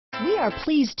We are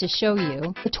pleased to show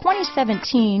you the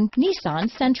 2017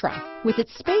 Nissan Sentra. With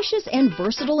its spacious and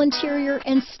versatile interior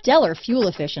and stellar fuel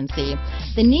efficiency,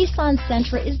 the Nissan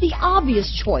Sentra is the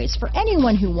obvious choice for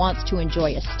anyone who wants to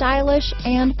enjoy a stylish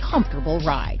and comfortable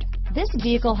ride. This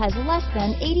vehicle has less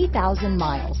than 80,000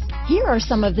 miles. Here are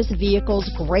some of this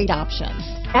vehicle's great options: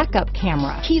 backup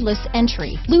camera, keyless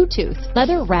entry, Bluetooth,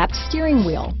 leather-wrapped steering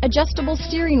wheel, adjustable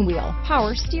steering wheel,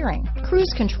 power steering,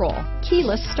 cruise control,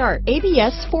 keyless start,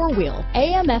 ABS 4-wheel,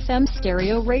 AM/FM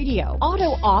stereo radio,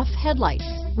 auto-off headlights,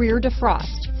 rear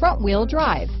defrost, front-wheel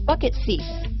drive, bucket seats,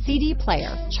 CD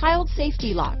player, child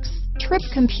safety locks, trip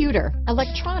computer,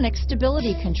 electronic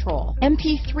stability control,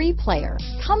 MP3 player.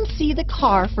 Come see the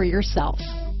car for yourself.